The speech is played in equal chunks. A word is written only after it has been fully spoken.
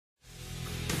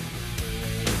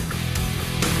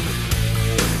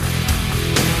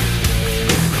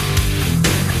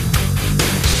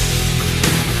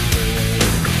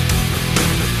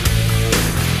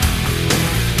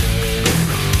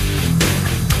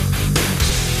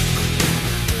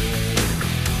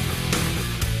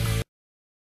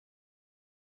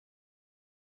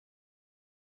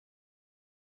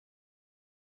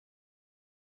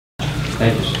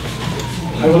Thank you, sir.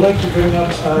 I would like to bring up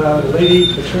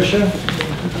Lady Patricia,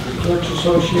 Clerks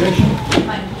Association.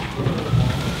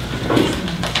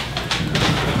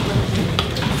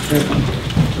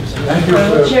 Thank you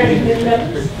for being here.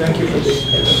 Thank you for being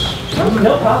here.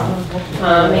 No problem.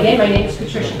 Again, my name is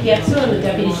Patricia PiecuchTestimony. I'm the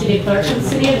Deputy City Clerk for the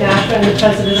City of Nashua and the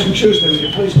President of Excuse me, will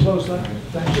you please close that?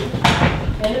 Thank you.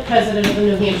 and the President of the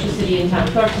New Hampshire City and Town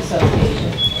Clerks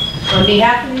Association. On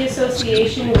behalf of the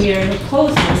association, we are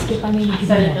opposing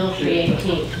Senate Bill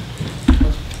 318.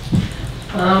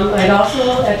 I'd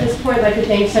also, at this point, like to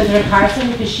thank Senator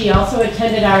Carson because she also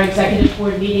attended our executive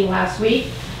board meeting last week.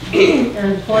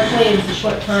 Unfortunately, it was a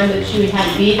short time that she had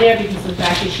to be there because of the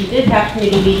fact that she did have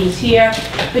committee meetings here,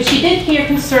 but she did hear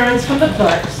concerns from the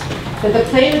clerks that the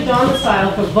claim of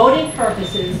domicile for voting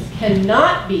purposes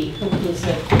cannot be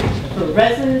conclusive for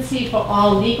residency for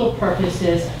all legal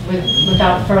purposes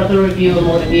without further review of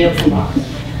motor vehicle laws.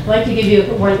 I'd like to give you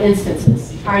one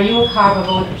instance. Are you a CARVA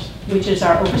voters, which is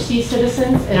our overseas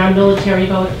citizens and our military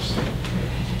voters?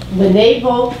 When they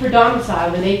vote for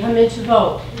domicile, when they come in to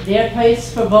vote, their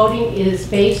place for voting is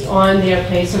based on their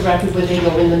place of record when they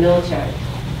go in the military.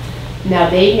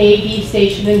 Now, they may be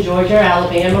stationed in Georgia,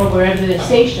 Alabama, or wherever they're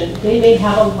stationed. They may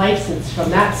have a license from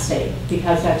that state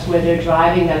because that's where they're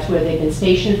driving, that's where they've been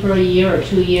stationed for a year or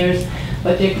 2 years.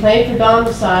 But their claim for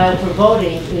domicile for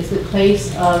voting is the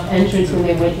place of entrance when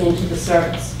they went into the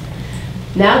service.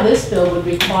 Now this bill would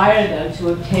require them to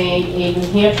obtain a New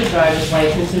Hampshire driver's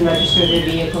license and register their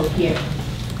vehicle here.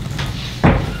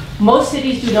 Most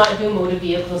cities do not do motor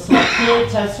vehicles, so I can't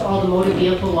attest to all the motor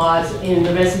vehicle laws and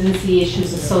the residency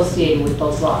issues associated with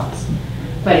those laws.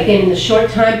 But again, in the short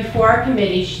time before our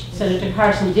committee, Senator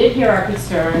Carson did hear our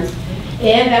concerns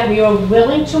and that we are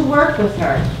willing to work with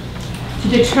her to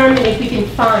determine if we can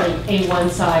find a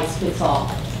one-size-fits-all.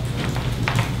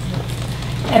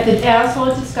 At the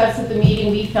also discussed at the meeting,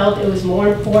 we felt it was more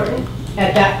important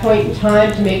at that point in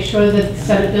time to make sure that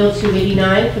Senate Bill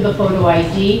 289 for the photo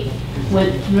ID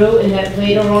went through and that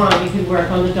later on we could work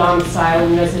on the domicile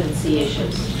and residency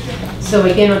issues. So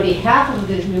again, on behalf of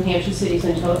the New Hampshire Cities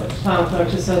and Town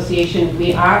Clerks Association,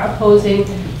 we are opposing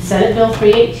Senate Bill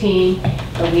 318,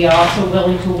 but we are also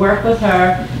willing to work with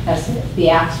her as the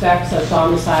aspects of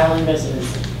domicile and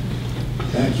residency.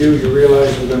 Thank you. You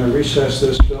realize we're going to recess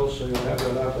this bill, so you'll have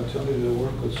that opportunity to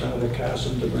work with Senator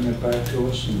Carson to bring it back to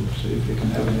us and see if you can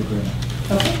have an agreement.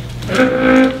 Okay.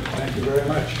 Thank you very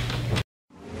much.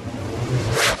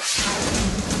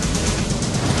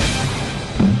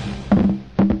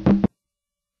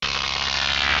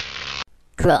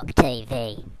 Crop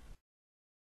TV.